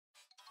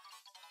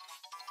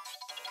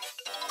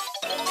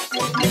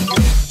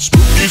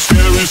Spooky,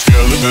 scary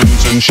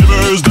skeletons and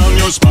shivers down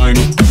your spine.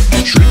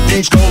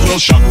 Shrieking skulls will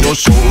shock your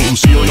soul,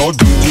 seal your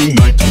doom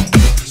tonight.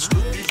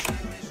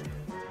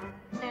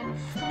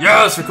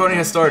 Yes, recording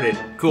has started.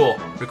 Cool.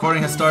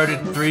 Recording has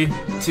started. 3,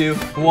 2,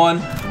 1.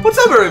 What's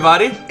up,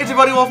 everybody? It's your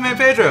buddy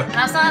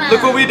WolfmanPedro.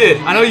 Look what we did.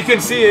 I know you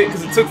couldn't see it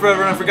because it took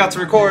forever and I forgot to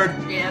record.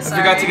 Yeah, I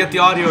forgot to get the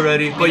audio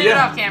ready. But we did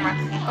yeah. it off camera.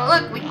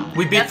 But look,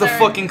 we beat the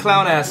fucking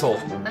clown asshole.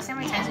 Let's see how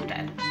many times we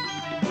died.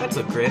 That's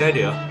a great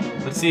idea.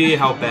 Let's see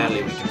how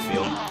badly we can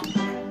feel.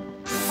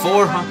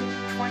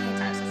 400. 20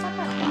 times. That's not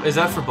bad. Is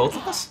that for both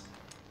of us?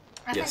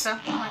 I think so.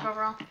 Like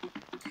overall.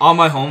 On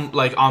my home,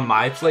 like on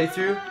my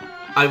playthrough,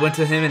 I went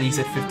to him and he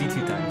said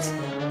 52 times.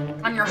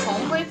 On your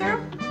home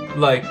playthrough?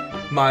 Like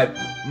my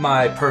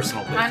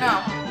personal playthrough. I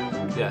know.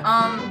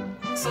 Yeah.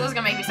 So this is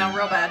gonna make me sound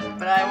real bad,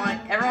 but I want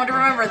everyone to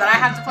remember that I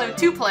have to play with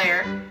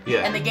 2-player.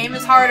 Yeah. And the game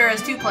is harder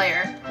as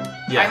 2-player.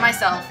 Yeah. By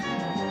myself.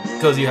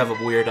 Because you have a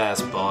weird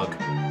ass bug.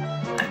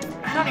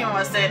 I don't even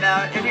want to say it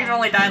now. If you've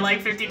only died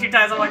like 52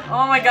 times, I'm like,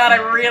 oh my god, I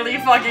really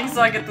fucking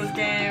suck at this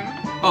game.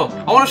 Oh,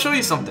 I want to show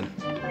you something.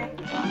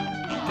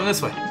 Come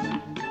this way.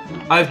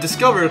 I've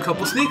discovered a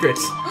couple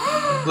secrets.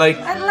 Like,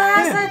 at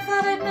last, I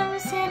thought I'd never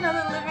see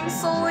another living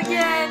soul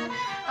again.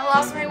 I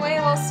lost my way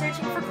while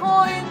searching for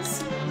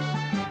coins.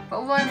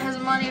 But one has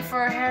money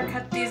for a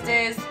haircut these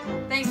days,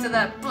 thanks to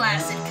that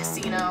blasted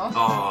casino.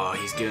 Oh,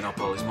 he's giving up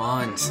all his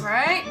mines.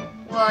 Right?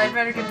 Well, I'd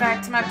better get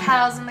back to my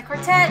pals in the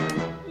Quartet.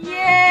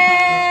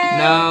 Yay!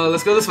 No,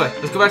 let's go this way.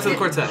 Let's go back to the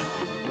Quartet.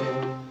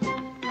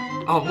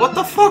 Oh, what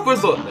the fuck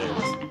was that? There it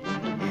is.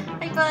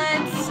 Hey,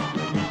 buds.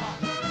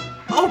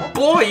 Oh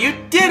boy, you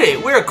did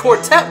it! We're a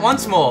quartet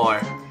once more!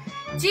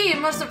 Gee, you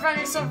must have run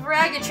yourself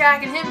ragged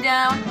tracking him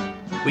down.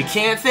 We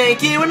can't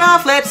thank you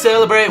enough, let's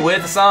celebrate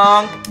with a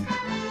song.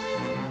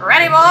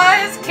 Ready,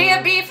 boys? Key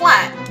of B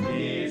flat.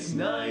 It's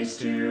nice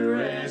to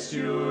rest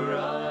your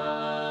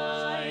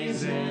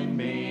eyes and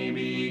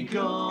maybe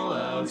go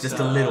outside. Just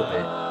a little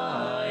bit.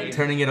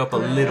 Turning it up a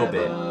little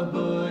bit.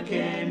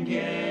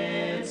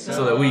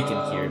 So that we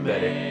can hear it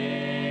better.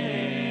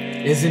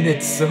 Isn't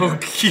it so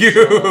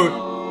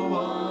cute?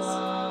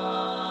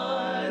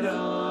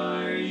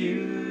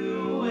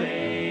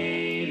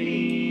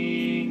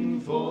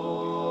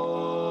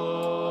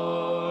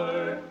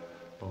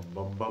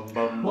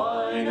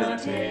 Why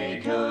not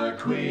take a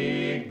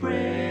quick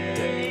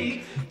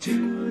break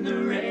to the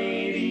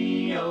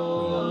radio?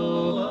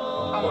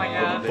 Oh my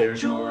god.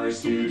 There's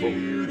chores to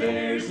do,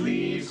 there's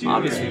leaves to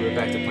Obviously, we're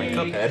back to playing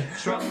Cuphead.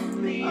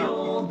 Strum the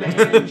old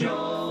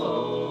banjo.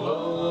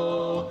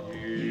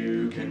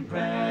 You can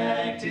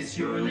practice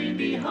your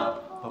Lindy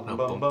hop.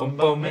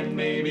 And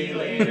maybe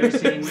later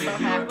sing with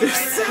your They're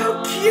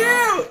so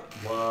cute!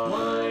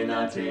 Why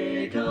not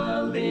take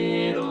a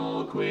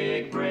little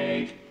quick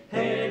break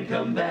and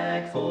come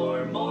back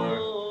for more?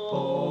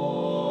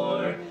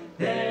 Or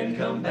then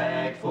come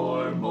back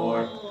for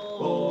more.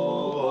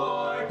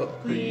 Or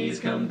please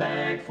come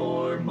back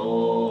for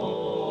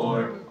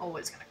more.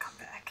 Always gonna come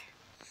back.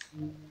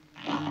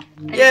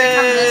 And Yay! if you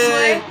come this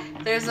way,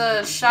 there's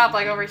a shop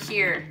like over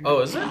here. Oh,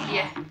 is it?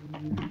 Yeah.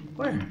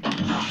 Where?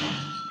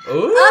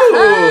 Ooh,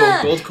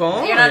 gold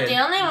coin. You're not the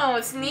only one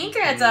with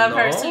sneakers I've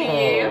heard to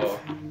you.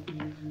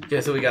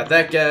 Okay, so we got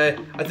that guy.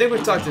 I think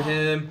we've talked to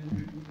him.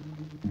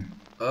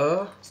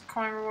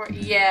 Coin reward.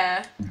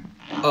 Yeah.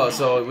 Oh,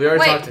 so we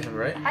already Wait. talked to him,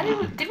 right?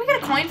 Did we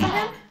get a coin from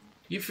him?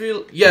 You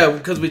feel... Yeah,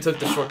 because we took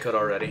the shortcut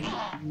already.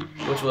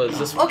 Which was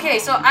this one. Okay,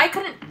 so I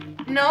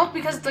couldn't... No,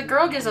 because the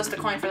girl gives us the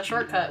coin for the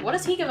shortcut. What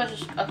does he give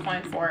us a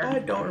coin for? I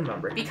don't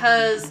remember.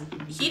 Because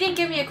he didn't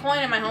give me a coin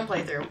in my home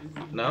playthrough.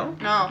 No?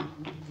 No.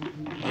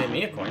 He gave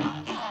me a coin.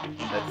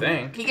 I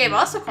think. He gave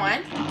us a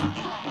coin.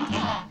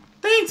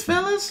 Thanks,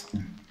 fellas.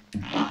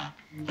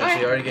 But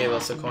she already gave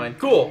us a coin.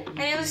 Cool.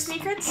 Any other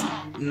secrets?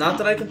 Not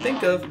that I can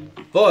think of.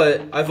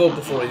 But I vote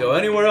before we go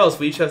anywhere else.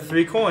 We each have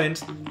 3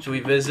 coins. Should we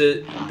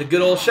visit the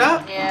good old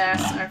shop?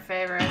 Yes, our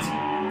favorite.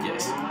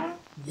 Yes.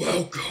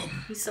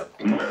 Welcome. He's so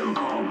cool.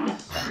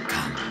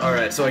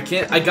 Alright, so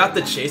I got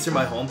the chaser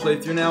my home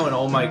playthrough now and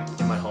all my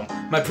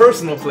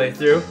personal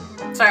playthrough.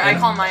 Sorry, I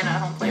call mine a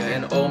home playthrough. Yeah,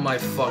 and oh my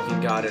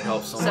fucking god, it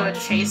helps so So a much.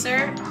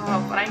 chaser?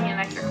 Oh, but I need an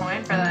extra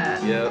coin for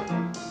that. Yep.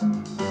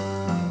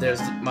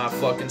 There's my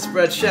fucking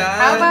spread shot.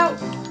 How about...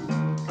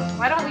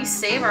 Why don't we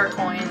save our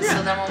coins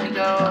so then when we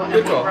go and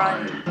Good we call.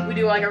 run... We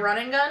do like a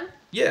running gun?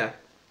 Yeah.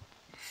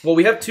 Well,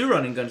 we have 2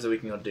 running guns that we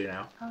can go do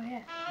now. Oh,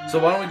 yeah. So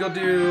why don't we go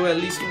do at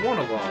least one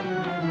of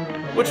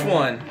them? Which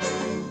one?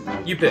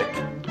 You pick.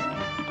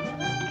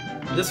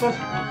 This one?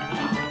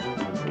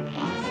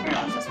 Here,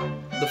 this one.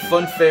 The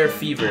Funfair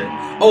Fever.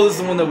 Oh, this is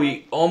the one that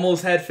we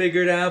almost had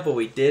figured out, but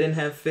we didn't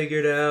have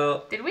figured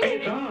out. Did we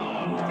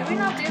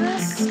not do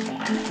this?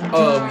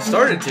 We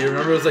started to.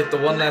 Remember, it was like the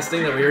one last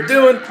thing that we were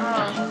doing.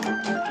 Oh.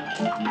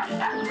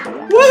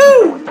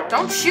 Woo!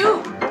 Don't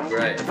shoot!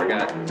 Right, I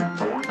forgot.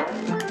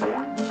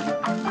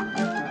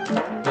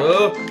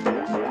 Oh!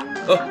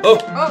 Oh! Oh!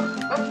 Oh,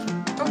 oh,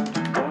 oh.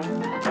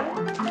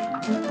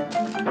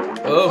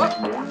 Oh!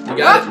 You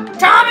got it.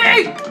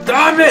 Tommy!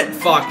 Damn it!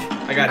 Fuck!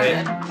 I got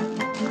hit.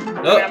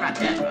 Oh. I'm not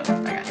dead, but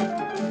I got you.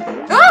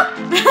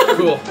 Ah!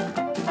 Cool.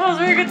 That was a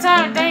very good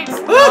time. Thanks,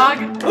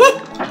 dog.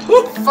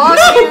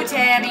 Fuck you,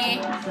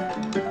 Tammy.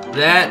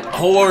 That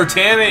whore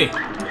Tammy.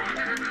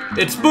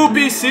 It's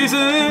spoopy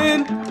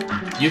season.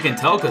 You can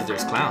tell because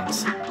there's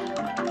clowns.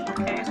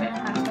 Okay, so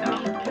how to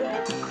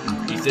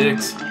go?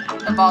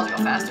 E6. The balls go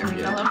faster if you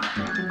kill them.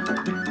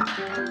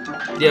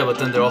 Yeah, but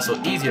then they're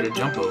also easier to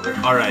jump over.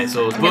 Alright,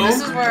 so it's boom,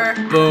 This is where...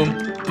 boom,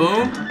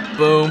 boom,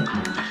 boom.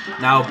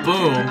 Now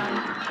boom,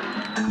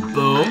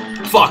 boom.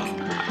 Fuck!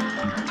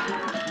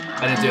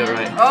 I didn't do it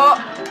right. Oh!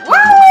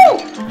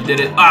 Woo! You did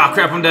it. Ah,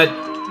 crap, I'm dead.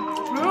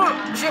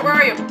 Shit, where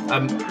are you?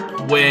 I'm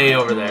way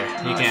over there.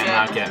 You Oh, can't shit.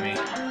 not get me.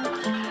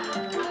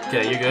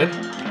 Okay, you're good?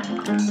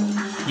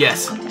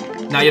 Yes.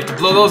 Now you have to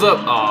blow those up.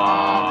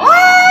 Aww. What?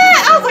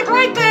 I was like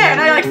right there, and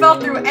I like fell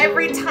through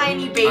every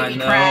tiny I baby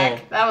know.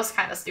 crack. That was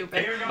kind of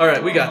stupid.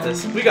 Alright, we got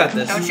this. We got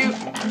this. Don't shoot.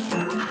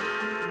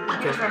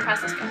 Here's where I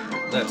pass this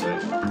guy. That's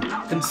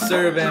right.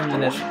 Conserve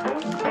ammunition.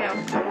 Yeah,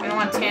 we don't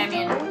want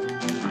Tammy and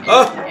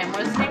Oh! and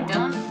what is his name?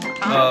 Dylan?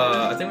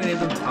 Tom? I think we named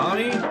him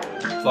Tommy?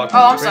 Fuck.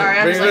 Oh, I'm sorry,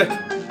 I was Bring it like-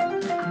 back.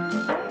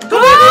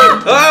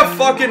 Ah,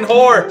 fucking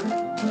whore!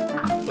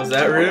 Was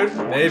that rude?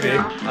 Maybe.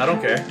 No. I don't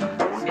care.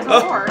 He's a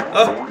Oh, whore.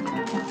 oh.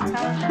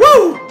 Tell him.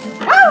 Woo!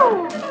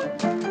 Woo!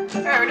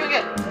 Alright, we're doing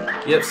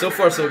good. Yep, so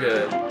far so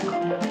good.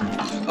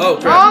 Oh,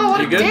 crap. Oh,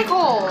 what you a good?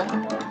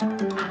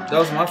 dickhole! That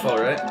was my fault,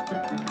 right?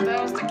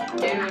 That was the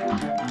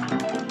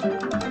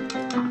dude.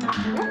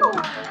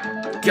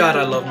 Woo! God,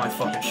 I love my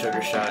fucking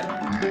sugar shot.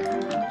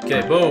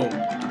 Okay, boom,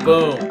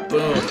 boom,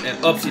 boom, and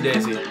upsy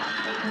daisy. Keep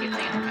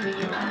thinking I'm gonna do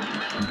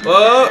that.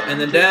 Oh, and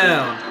then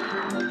down.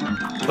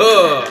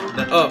 Oh,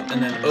 then up,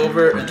 and then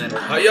over, and then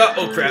hiya.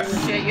 Oh, crap.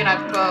 Shit, you and I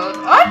both.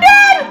 I'm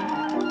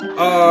dead!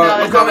 No, I'm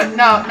there's coming.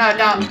 no,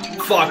 don't.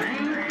 Fuck.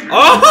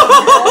 Oh!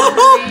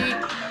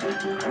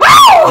 Woo!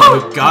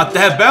 Oh, got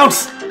that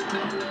bounce.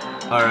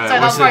 Alright, Sorry,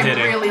 that was what's it probably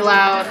hitting? really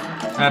loud.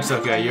 That's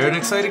okay. You're an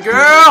excited girl.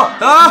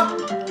 Ah!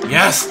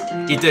 Yes.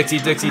 Eat dicks,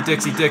 eat dicks, eat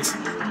dicks, eat dicks.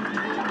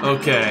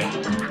 Okay.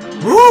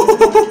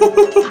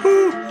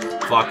 Woo!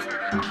 Fuck.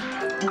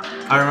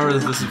 I remember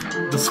this is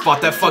the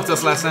spot that fucked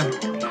us last time.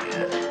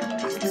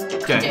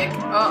 Okay. Dick.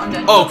 Oh, I'm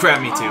dead. Oh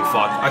crap, me too.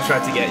 Fuck. I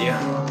tried to get you.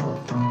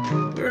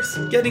 We're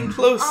getting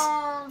close.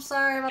 Oh, I'm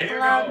sorry about the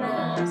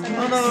loudness. I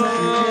Oh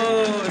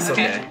got no. It's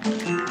okay.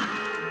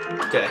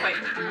 Okay. Wait.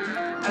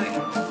 Okay.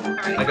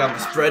 Alright. I got my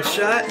spread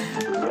shot.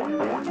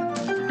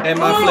 And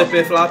my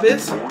flippy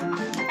floppies.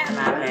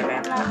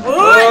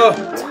 Oh!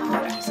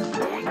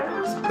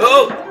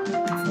 Oh!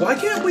 Why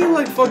can't we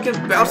like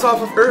fucking bounce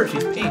off of her?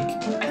 She's pink.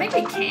 I think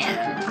we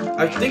can.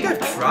 I think I've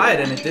tried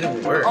and it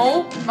didn't work.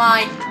 Oh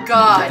my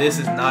god. This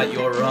is not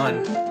your run.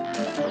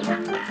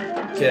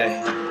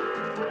 Okay.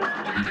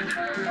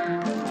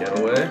 Get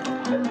away.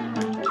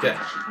 Okay.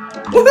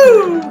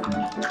 Woohoo!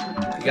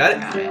 You got it?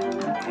 Got it.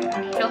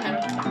 Kill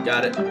him.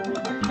 Got it.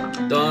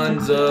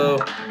 Dunzo.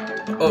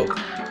 Oh.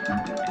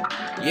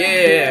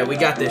 Yeah, we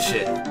got this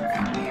shit.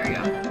 Here we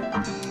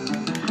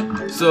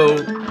go. So,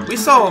 we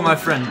saw my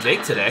friend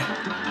Jake today.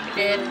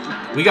 We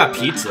did. We got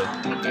pizza.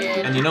 We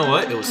did. And you know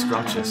what? It was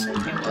scrumptious. It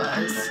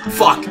was.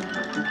 Fuck!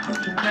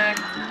 Back.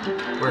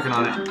 Working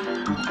on it.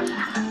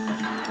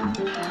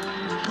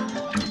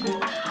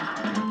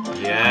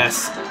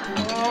 Yes.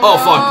 Oh,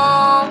 fuck.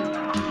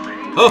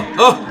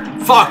 Oh,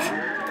 fuck!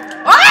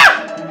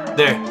 Ah!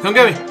 There, come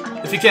get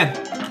me, if you can.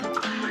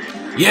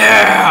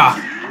 Yeah!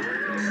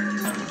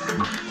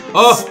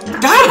 Oh,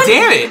 god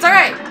damn it! It's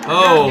alright.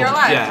 Oh, You're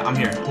alive. yeah, I'm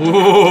here.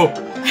 Ooh,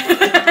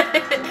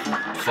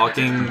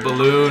 fucking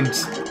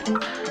balloons.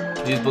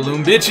 These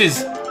balloon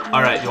bitches.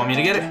 Alright, you want me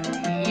to get it?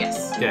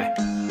 Yes. Okay.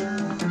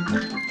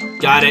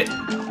 Got it.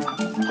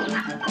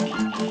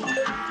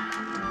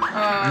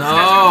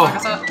 No. Fuck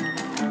us up.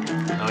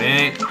 No, he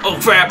ain't. Oh,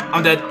 crap,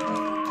 I'm dead.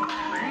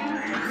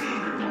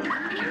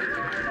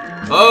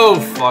 Oh,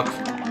 fuck.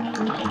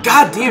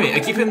 God damn it, I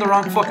keep hitting the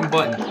wrong fucking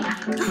button.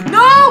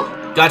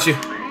 No! Got you.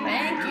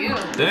 Thank you.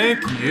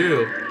 Thank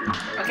you.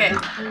 Okay.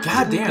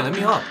 God damn it, let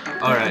me up.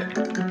 Alright,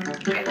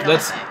 Okay,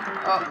 let's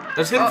Oh.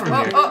 hit him from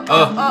here. Oh,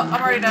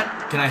 I'm already done.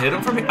 Can I hit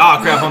him from here? Oh,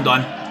 crap, I'm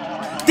done.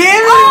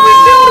 Damn it,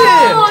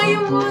 Oh, we he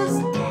was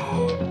dead.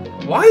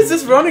 killed him! Why is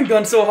this running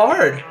gun so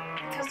hard?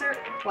 Because they're...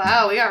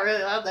 Wow, we got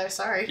really loud there.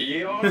 Sorry.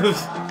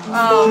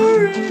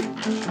 Sorry.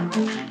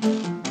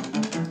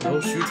 No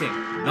shooting.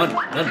 None.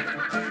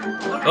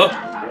 Oh.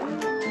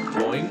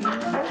 Going.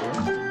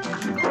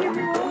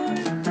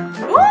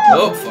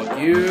 Oh, fuck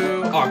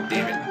you. Oh,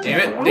 damn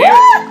it.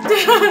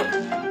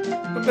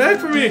 Come back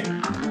for me.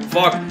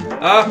 Fuck.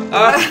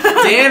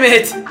 Damn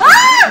it.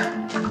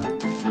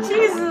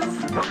 Jesus.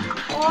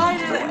 Why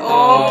do they...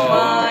 Oh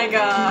my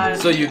god.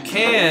 So you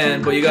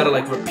can, but you gotta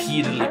like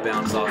repeatedly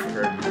bounce off of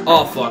her.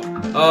 Oh, fuck.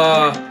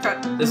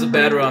 This is a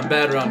bad run.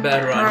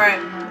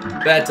 Alright.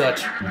 Bad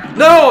touch.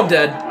 No, I'm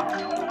dead.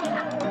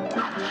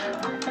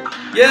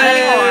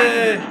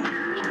 Yay!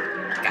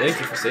 Thank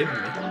you for saving me.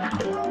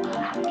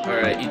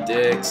 Alright, eat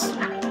dicks.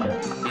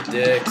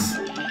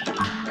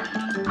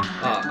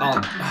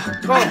 Calm the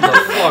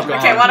fuck on.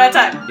 Okay, one at a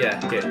time. Yeah,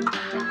 okay.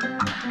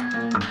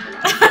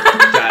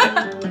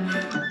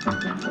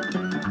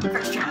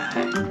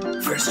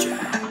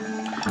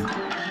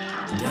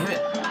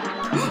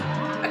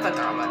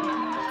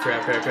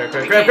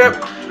 crap.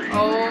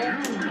 Oh.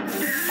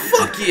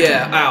 Fuck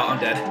yeah. Ow, I'm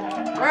dead.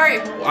 Where are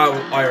you?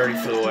 I already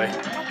flew away.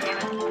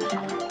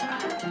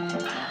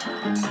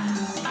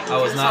 I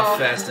was not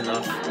fast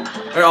enough.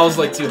 Or I was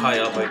like too high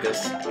up, I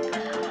guess.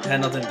 It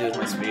had nothing to do with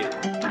my speed.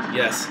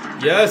 Yes.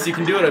 Yes, you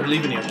can do it. I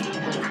believe in you.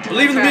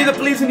 Believe in me that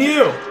believes in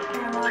you.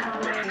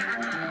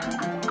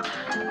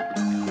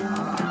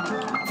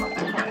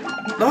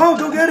 No,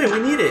 go get it. We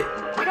need it.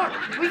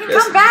 We can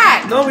come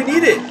back. No, we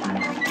need it.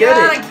 Get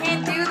it. I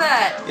can't do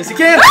that. Yes, you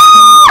can.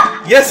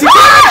 Yes, you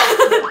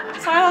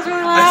can. Sorry, that was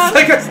really loud.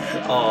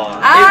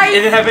 It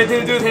didn't have anything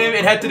to do with him.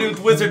 It had to do with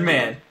Wizard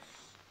Man.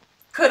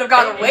 Could have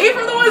gone away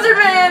from the Wizard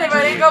Man if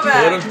I didn't go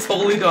back. Would have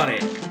totally done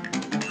it.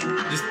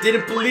 Just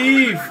didn't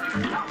believe.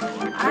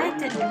 I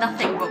did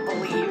nothing but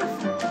believe.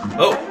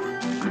 Oh.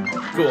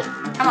 Cool.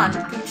 Come on,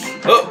 Gooch.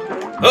 Oh.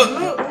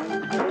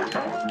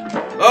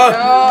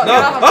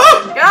 No.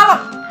 Get off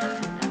him.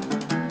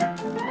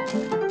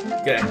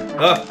 Okay.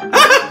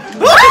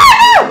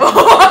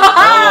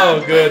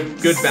 Oh,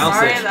 good bounce.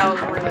 Sorry, that was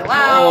really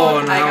loud.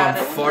 Oh, now I'm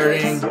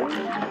farting.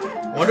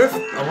 I wonder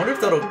if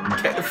that'll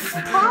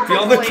be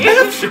on the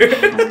capture.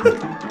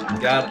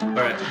 Got it. All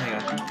right, hang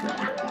on.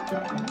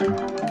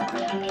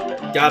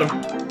 Got him.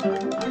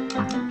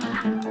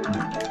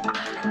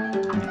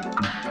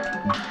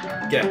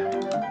 Okay.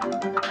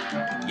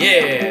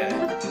 Yeah.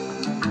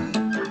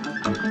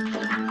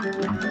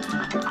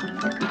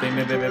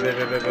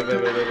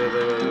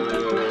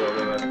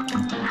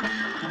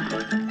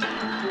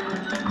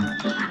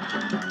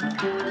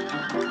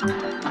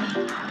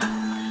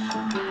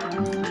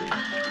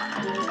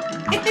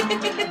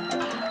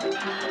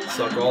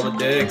 Suck all the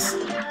dicks.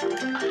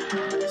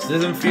 This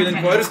isn't feeling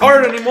quite as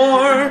hard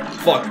anymore.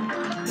 Fuck.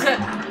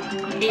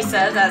 He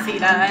says as he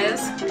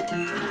dies.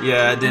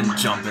 Yeah, I didn't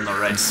jump in the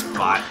right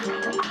spot.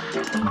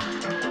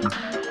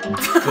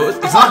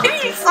 Why do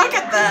you suck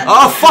at that?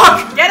 Oh,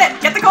 fuck! Get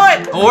it! Get the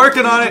coin! I'm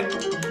working on it.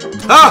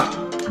 Ah!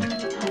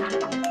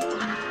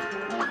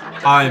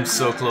 I am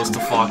so close to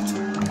fucked.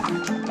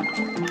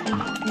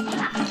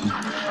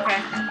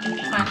 Okay,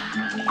 fine.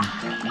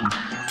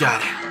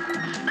 Got it.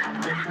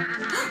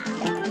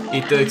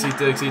 Eat dicks, eat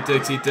dicks, eat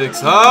dicks, eat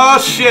dicks. Oh,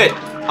 shit!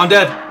 I'm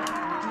dead.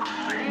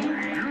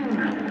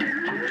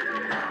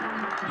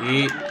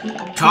 Eat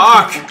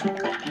cock! Oh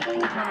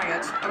my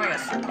gosh, oh my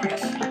gosh, oh my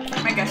gosh.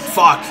 Oh my gosh.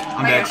 Fuck!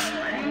 I'm dead. Gosh.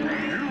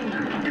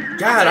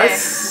 God, I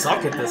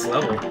suck at this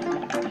level.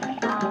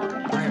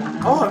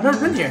 Oh, I've never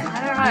been here.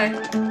 Neither have I.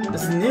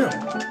 This is new.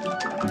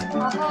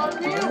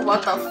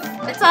 What the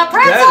It's a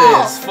pretzel!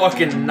 That is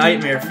fucking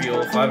nightmare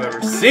fuel if I've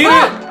ever seen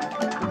it!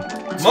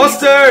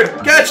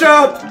 Mustard!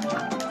 Ketchup!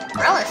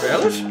 Relish.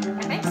 Relish? I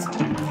think so.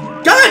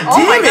 God damn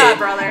Oh my it! god,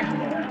 brother.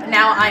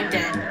 Now I'm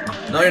dead.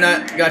 No, you're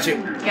not. Got you.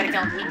 You gotta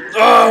kill me.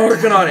 Oh,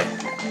 working on it.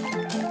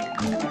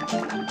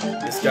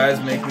 This guy's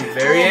making me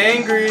very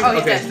angry. Oh,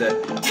 he's okay, dead. he's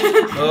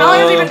dead. How long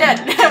has he been dead?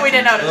 We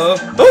didn't notice.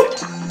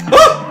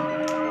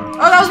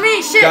 Oh, that was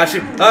me! Shit! Got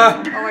you.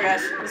 Oh my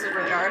gosh, this is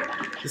really hard.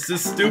 This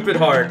is stupid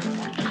hard.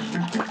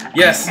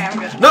 Yes. Okay, I'm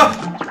good. No!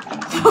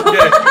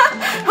 Okay.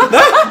 No!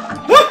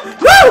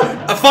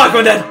 No! Fuck,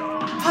 I'm dead!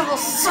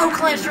 Puddle's so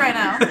clenched right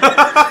now.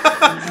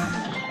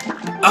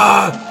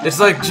 It's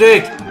like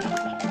Jake.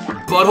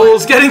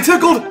 Butthole's getting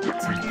tickled!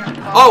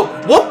 Oh,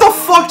 what the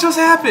fuck just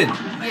happened?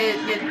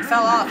 You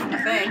fell off, I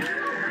think.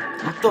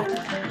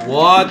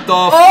 What the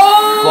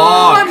Oh,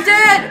 fuck? I'm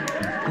dead!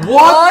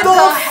 What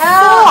the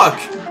hell? fuck?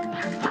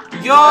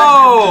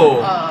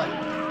 Yo!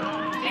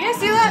 Did you guys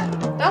see that?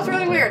 That was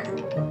really weird.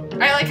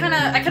 I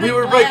couldn't We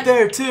were land. right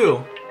there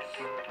too.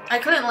 I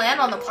couldn't land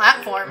on the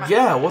platform.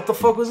 Yeah, what the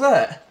fuck was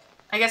that?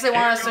 I guess they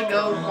want us to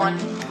go one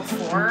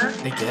before.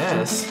 I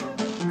guess.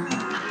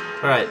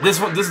 Alright, this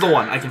is the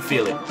one. I can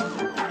feel it.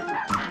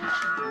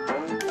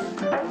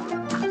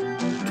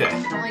 Okay.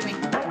 Don't leave me.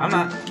 I'm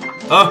not.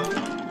 Oh!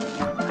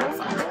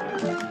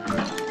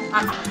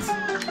 I'm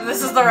fucked.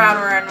 This is the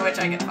round in which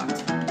I get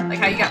fucked. Like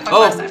how you got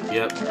fucked last time.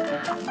 Yep.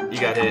 You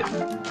got hit.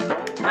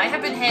 I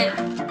have been hit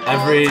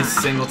Every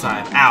single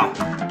time. Ow.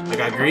 I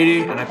got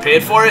greedy and I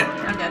paid for it.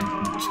 I'm dead.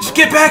 Just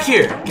get back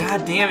here!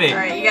 God damn it.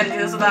 Alright, you gotta do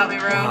this without me,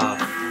 bro. Oh,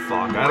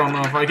 fuck. I don't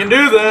know if I can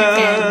do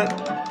that.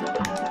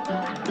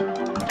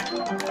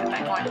 Get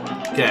that coin.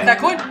 Okay. Get that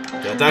coin.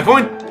 Get that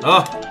coin.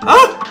 Oh.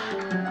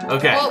 Ah!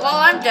 Okay. Well, while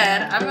I'm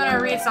dead, I'm gonna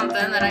read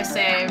something that I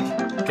saved.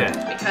 Okay.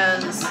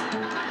 Because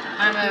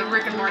I'm a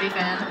Rick and Morty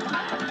fan.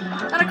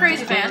 Not a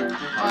crazy fan,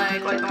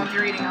 like the ones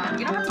you're reading on.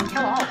 You don't have to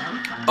kill all of them.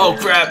 Oh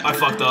crap, I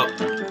fucked up.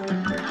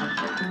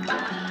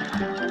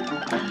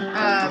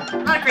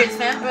 Not a crazy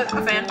fan, but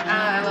a fan.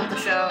 I love the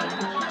show.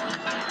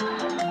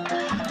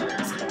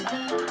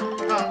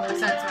 Oh, I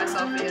sent it to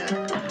myself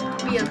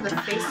via the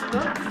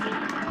Facebook.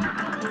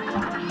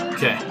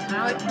 Okay.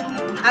 I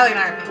like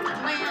Iron Man.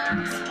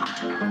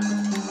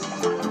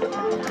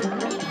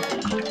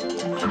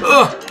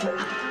 Ugh!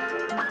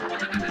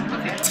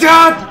 Okay.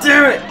 God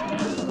damn it!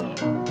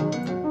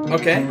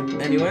 Okay,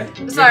 anyway.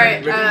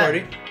 Sorry, Rick and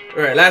Morty.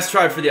 Alright, last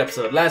try for the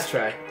episode. Last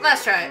try.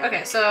 Last try.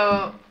 Okay,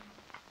 so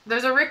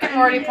There's a Rick and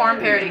Morty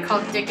porn parody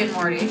called Dick and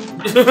Morty.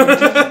 Wubba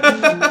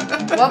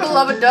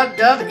lubba dub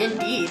dub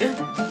indeed.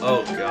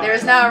 Oh god. There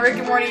is now a Rick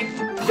and Morty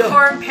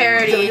porn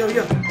parody.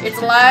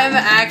 It's live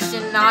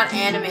action, not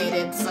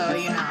animated, so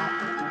you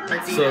know.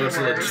 It's even it's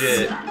worse.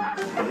 legit.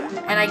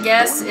 And I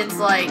guess it's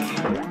like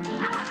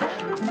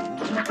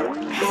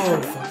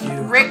Oh fuck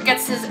you. Rick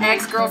gets his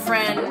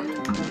ex-girlfriend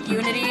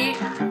Unity,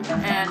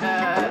 and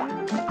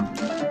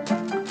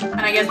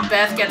I guess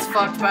Beth gets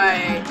fucked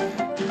by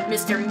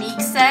Mr. Meek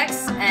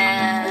Sex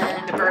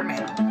and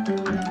Birdman.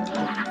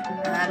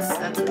 And that's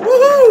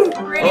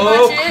pretty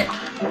much it.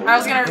 I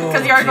was gonna,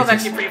 because the article's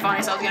actually pretty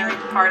funny, so I was gonna read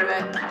part of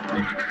it.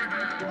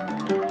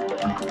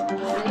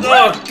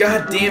 Oh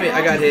god damn it!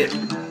 I got hit.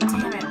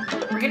 Damn it.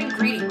 We're getting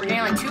greedy. We're getting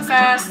like too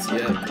fast.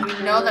 Yeah. We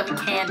know that we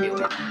can do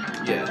it.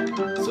 Yeah.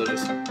 So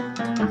just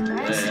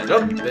Nice. and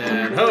up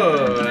and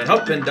ho and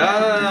hop and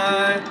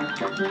die.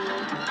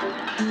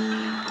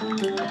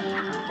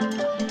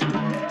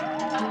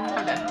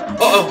 I'm dead.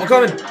 Uh-oh, I'm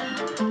coming!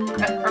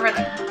 I'm right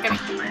there. Get me.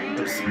 I'm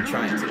just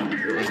trying to.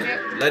 It wasn't you.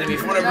 letting me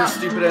for whatever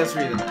stupid ass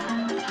reason.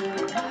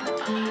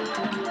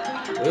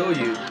 Will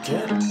you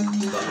get the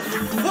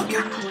fuck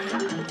out?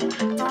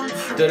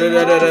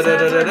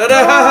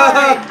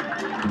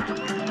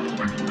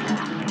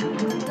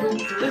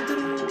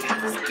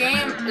 This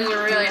game is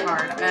really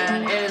hard,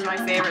 and it is my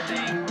favorite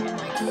thing. In,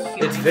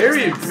 like, It's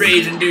very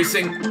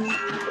rage-inducing.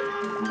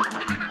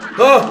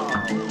 Oh!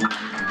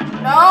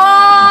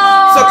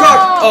 No! Suck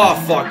cock! Oh,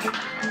 fuck.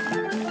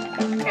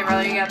 Okay,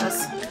 brother, you got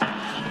this.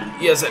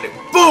 Yes, I do.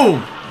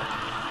 Boom!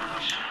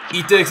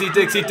 Eat dicks, eat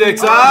dicks, eat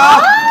dicks.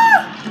 Ah!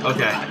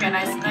 Okay. Okay,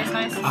 nice.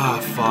 Ah,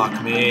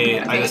 fuck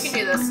me. Okay, you can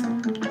do this. You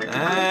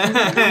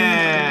just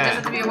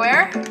have to be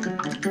aware.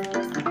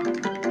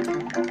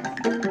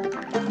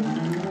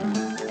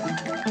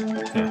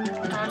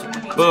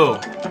 Boom.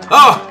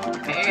 Oh!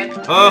 Okay, you're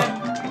good. Oh.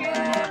 You're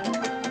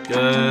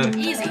Good.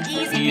 Easy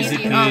Easy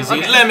peasy. peasy.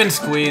 Okay. Lemon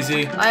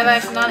squeezy. Live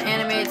action,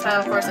 non-animated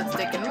style, of course, it's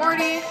Dick and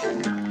Morty.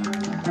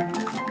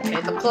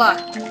 Okay, the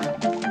plot.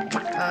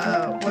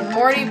 When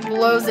Morty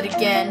blows it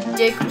again,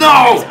 Dick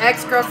calls his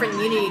ex-girlfriend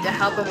Unity to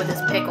help him with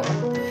his pickle.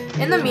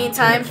 In the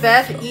meantime,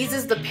 Beth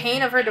eases the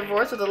pain of her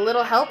divorce with a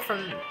little help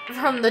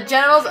from the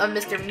genitals of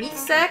Mr. Meek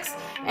Sex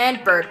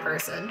and Bird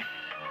Person.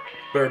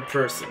 Bird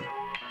person.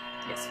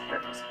 Yes,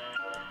 Bird Person.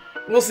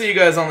 We'll see you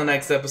guys on the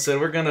next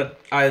episode. We're gonna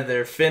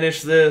either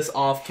finish this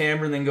off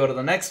camera and then go to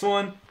the next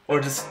one, or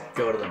just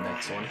go to the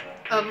next one.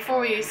 Before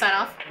we sign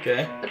off,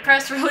 Okay? the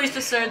press release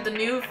asserted the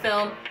new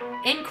film,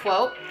 in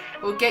quote,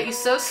 will get you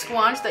so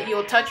squanched that you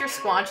will touch your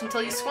squanch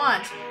until you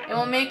squanch. It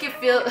will make you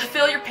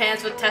fill your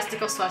pants with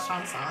testicle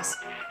Szechuan sauce.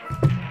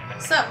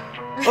 So.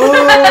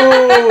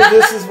 Oh,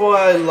 this is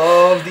why I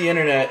love the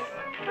internet.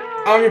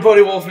 I'm your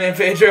buddy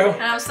WolfmanPedro.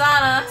 And I'm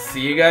Sana.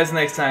 See you guys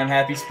next time.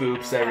 Happy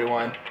spoops,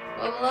 everyone.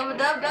 Lubba lubba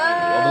dub dub.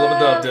 Lubba lubba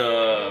dub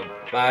dub.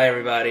 Bye,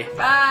 everybody.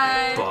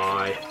 Bye.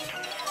 Bye.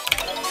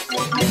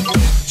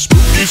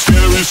 Spooky,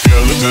 scary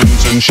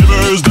skeletons and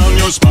shivers down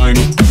your spine.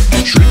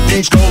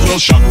 Shrieking skulls will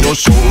shock your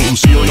soul,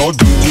 seal your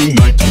doom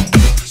tonight.